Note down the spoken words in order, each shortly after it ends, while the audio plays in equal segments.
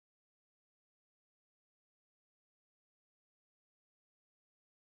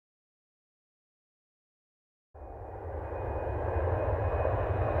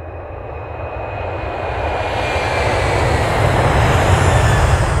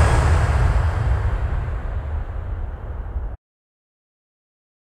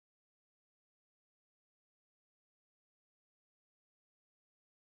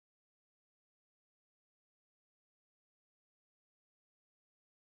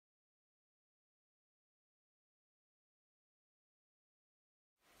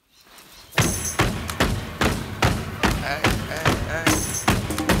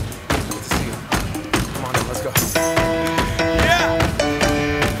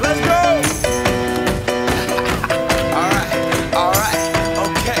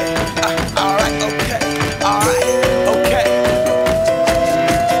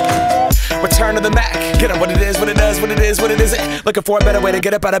what it is. Looking for a better way to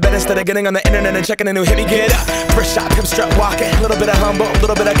get up out of bed instead of getting on the internet and checking a new hit me. Get up, first shot, pimp strut walking. A little bit of humble, a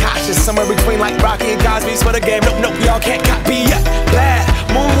little bit of cautious. Somewhere between like Rocky and Cosby's for the game. Nope, nope, y'all can't copy yet. Bad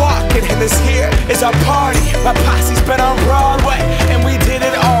moonwalking, and this here is our party. My posse's been on Broadway, and we did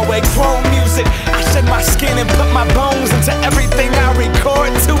it all way. Chrome music, I shed my skin and put my bones into everything I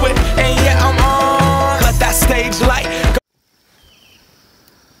record to it. And yeah, I'm on. Let that stage light go.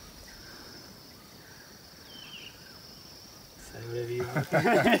 Say whatever you want.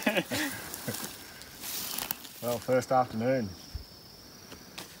 Well, first afternoon.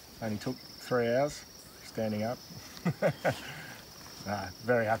 Only took 3 hours standing up.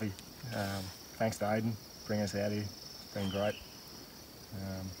 Very happy. Thanks to Aiden bringing us out here. It's been great.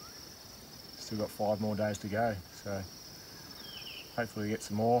 Still got 5 more days to go, so hopefully we get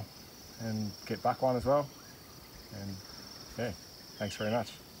some more and get back one as well. And yeah, thanks very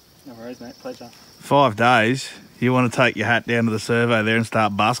much. No worries, mate. Pleasure. 5 days. You want to take your hat down to the servo there and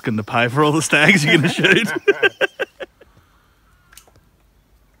start busking to pay for all the stags you're going to shoot.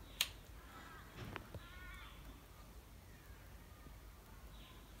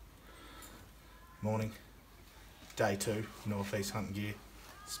 Morning, day 2, Northeast Hunting Gear,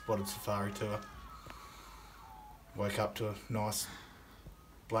 spotted safari tour. Woke up to a nice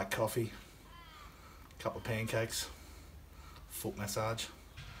black coffee, couple of pancakes, foot massage.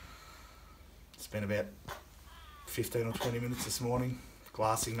 Spent about 15 or 20 minutes this morning,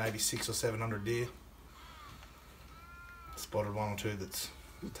 glassing maybe 600 or 700 deer. Spotted 1 or 2 that's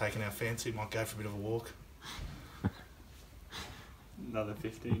taken our fancy, might go for a bit of a walk. Another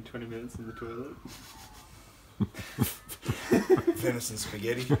 15, 20 minutes in the toilet. Venison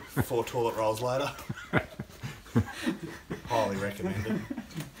spaghetti, 4 toilet rolls later. Highly recommended.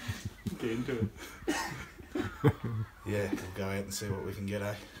 Get into it. Yeah, we'll go out and see what we can get,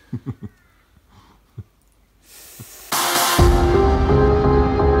 eh?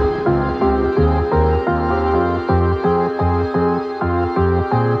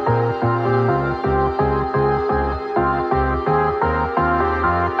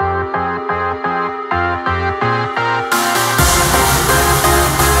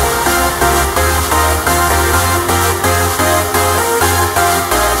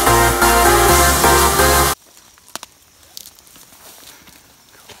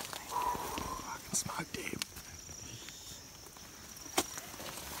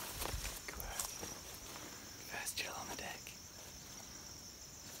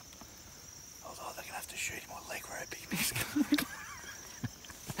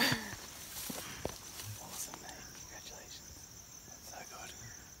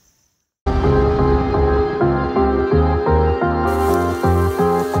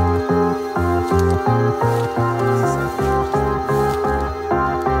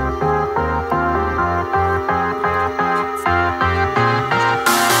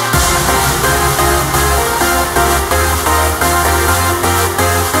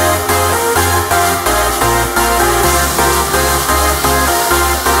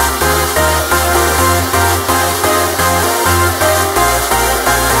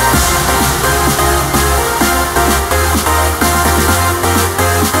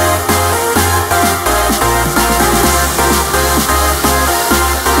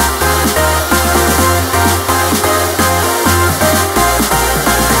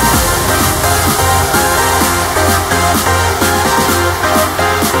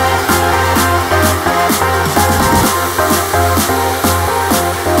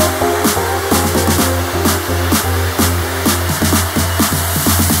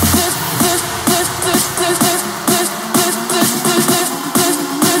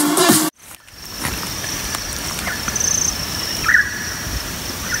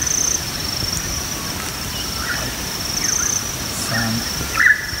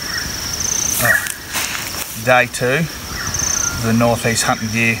 Day 2 of the Northeast Hunting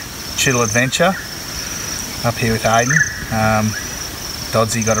Gear Chital adventure up here with Aiden.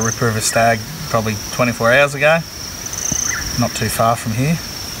 Dodsy got a ripper of a stag probably 24 hours ago, not too far from here.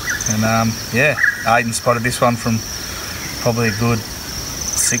 And yeah, Aiden spotted this one from probably a good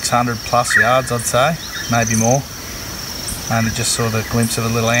 600 plus yards, I'd say, maybe more. And it just saw the glimpse of a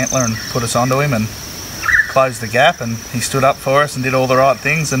little antler and put us onto him and closed the gap, and he stood up for us and did all the right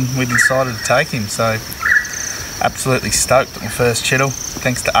things, and we decided to take him. So absolutely stoked at my first Chital,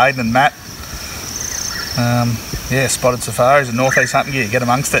 thanks to Aiden and Matt. Yeah, spotted safaris and Northeast Hunting Gear, get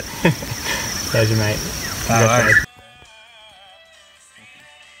amongst it. Pleasure, mate. No worries.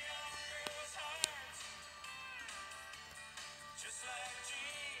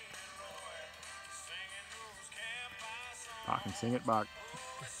 I can sing it, Buck.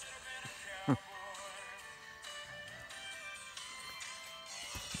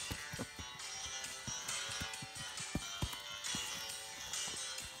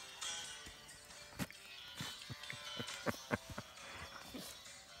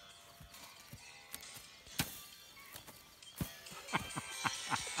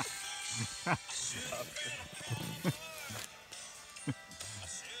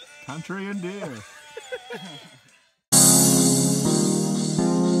 Country and deer.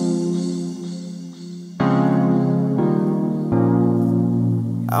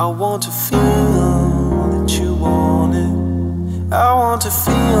 I want to feel that you want it. I want to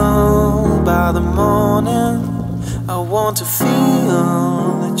feel by the morning. I want to feel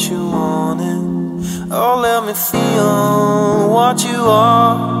that you want it. Oh, let me feel what you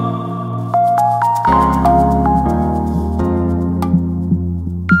are.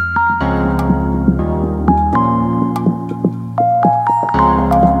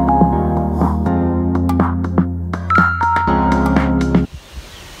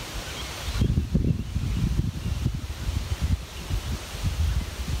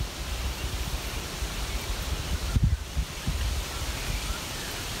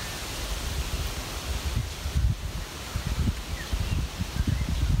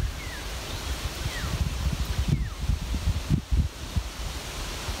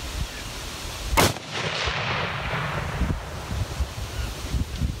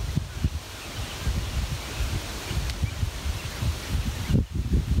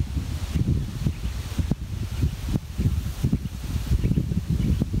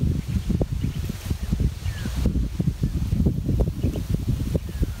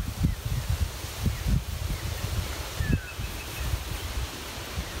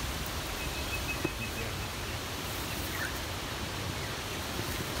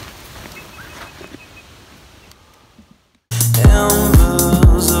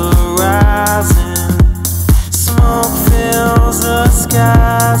 Embers are rising, smoke fills the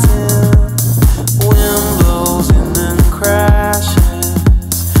skies, and wind blows and then crashes,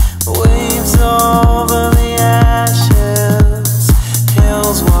 waves over the ashes,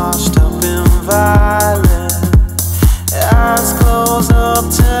 hills washed up in violet, eyes closed up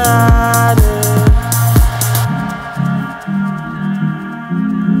to hide it.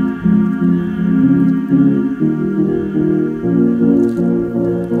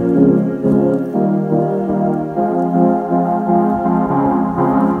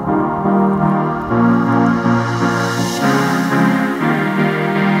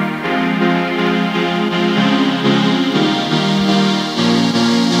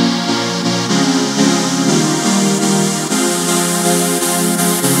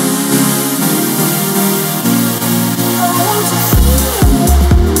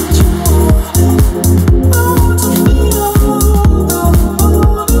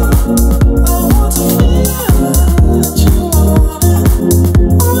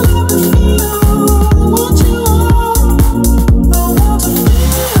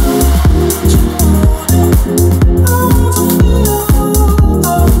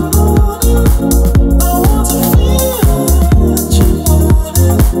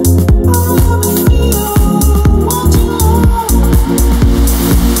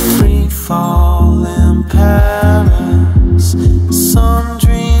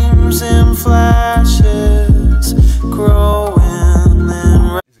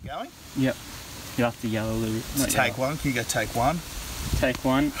 Yep. You have to yell a little bit. Take one. Can you go take one? Take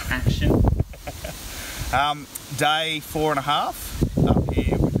one. Action. Day 4.5 up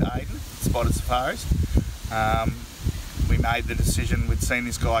here with Aiden, Spotted Safaris. We made the decision, we'd seen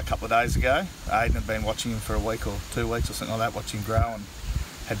this guy a couple of days ago. Aiden had been watching him for a week or 2 weeks or something like that, watching him grow, and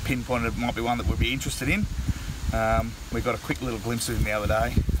had pinpointed it might be one that we'd be interested in. We got a quick little glimpse of him the other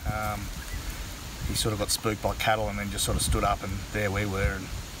day. He sort of got spooked by cattle and then just sort of stood up, and there we were, and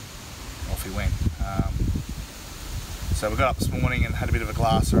off he went. So we got up this morning and had a bit of a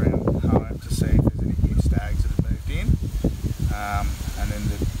glass around home to see if there's any new stags that had moved in. And then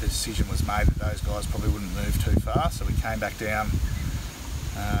the decision was made that those guys probably wouldn't move too far, so we came back down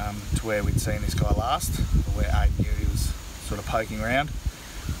to where we'd seen this guy last, or where Aiden knew he was sort of poking around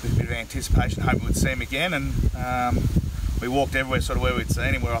with a bit of anticipation, hoping we'd see him again. And we walked everywhere sort of where we'd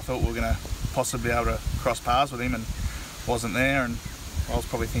seen him, where I thought we were going to possibly be able to cross paths with him, and wasn't there. And I was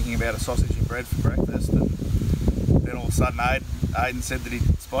probably thinking about a sausage and bread for breakfast, and then all of a sudden Aiden said that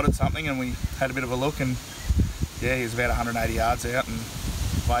he'd spotted something, and we had a bit of a look, and yeah, he was about 180 yards out, and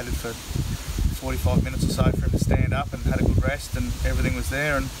waited for 45 minutes or so for him to stand up, and had a good rest, and everything was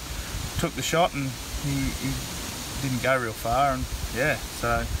there, and took the shot, and he didn't go real far. And yeah,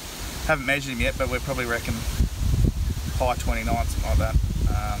 so haven't measured him yet, but we're probably reckon high 29, something like that.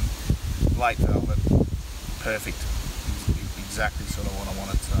 Late velvet, perfect, exactly sort of what I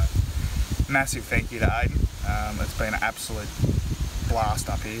wanted. So massive thank you to Aiden. It's been an absolute blast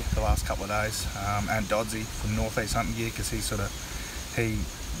up here the last couple of days, and Dodsy from North East Hunting Gear, because he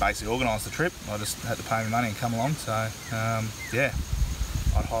basically organised the trip. I just had to pay me money and come along. So yeah,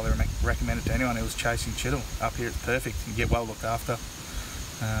 I'd highly recommend it to anyone who was chasing Chital. Up here it's perfect, you get well looked after.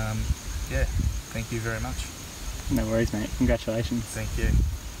 Yeah, thank you very much. No worries, mate. Congratulations. Thank you.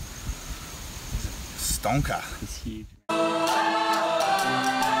 Stonker. It's huge.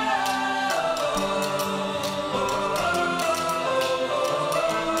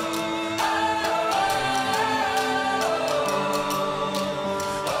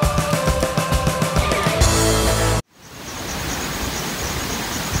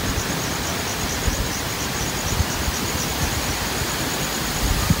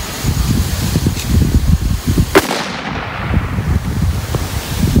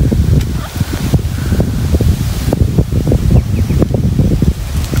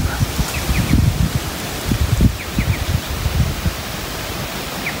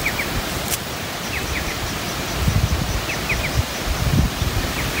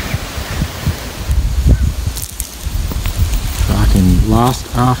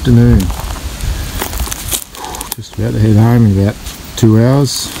 Last afternoon, just about to head home in about 2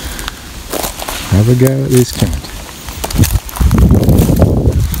 hours. Have a go at this cunt.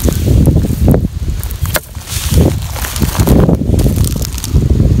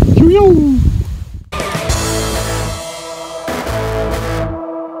 Cheerio!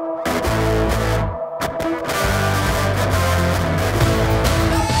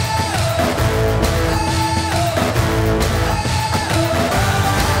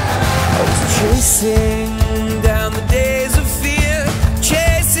 Chasing down the days of fear,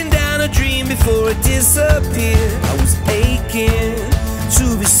 chasing down a dream before it disappeared. I was aching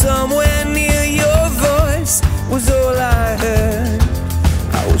to be somewhere near. Your voice was all I heard.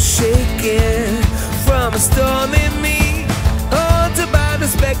 I was shaking from a storm in me, haunted by the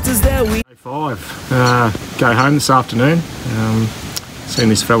spectres that we... Day 5. Go home this afternoon. Seen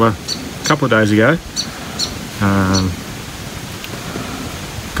this fella a couple of days ago.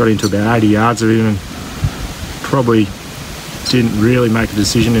 Got into about 80 yards of him and probably didn't really make a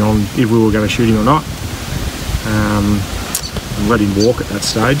decision on if we were going to shoot him or not. Let him walk at that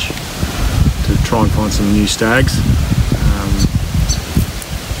stage to try and find some new stags.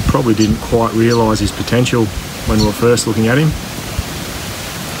 Probably didn't quite realise his potential when we were first looking at him.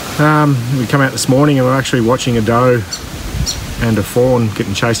 We come out this morning and we're actually watching a doe and a fawn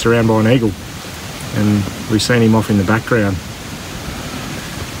getting chased around by an eagle, and we've seen him off in the background.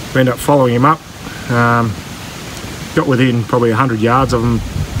 We ended up following him up, got within probably 100 yards of him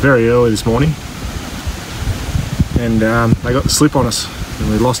very early this morning, and they got the slip on us and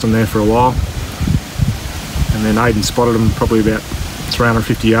we lost them there for a while, and then Aidan spotted them probably about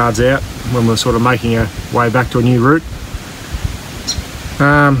 350 yards out when we were sort of making our way back to a new route.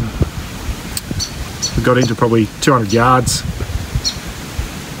 We got into probably 200 yards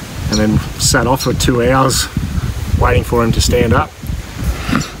and then sat off for 2 hours waiting for him to stand up.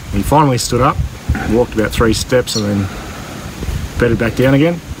 He finally stood up, walked about 3 steps and then bedded back down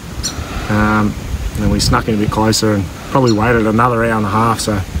again. And then we snuck in a bit closer and probably waited another hour and a half.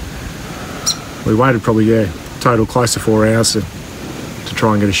 So we waited probably, total close to 4 hours to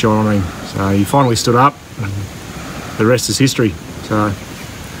try and get a shot on him. So he finally stood up and the rest is history. So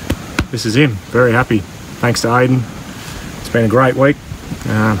this is him, very happy. Thanks to Aidan. It's been a great week.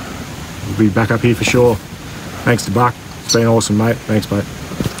 We'll be back up here for sure. Thanks to Buck, it's been awesome, mate. Thanks, mate.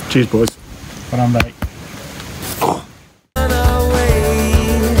 Cheers, boys. Well done, mate.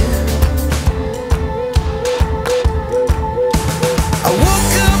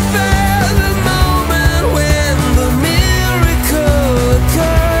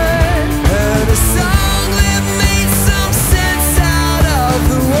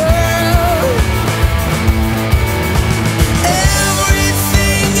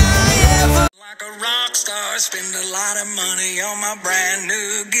 Spend a lot of money on my brand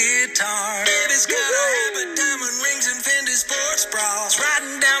new guitar. Baby's got a habit, diamond rings and Fendi sports bras.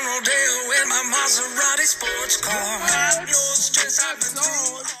 Riding down Rodeo in my Maserati sports car. No stress, I've been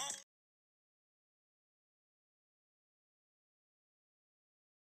through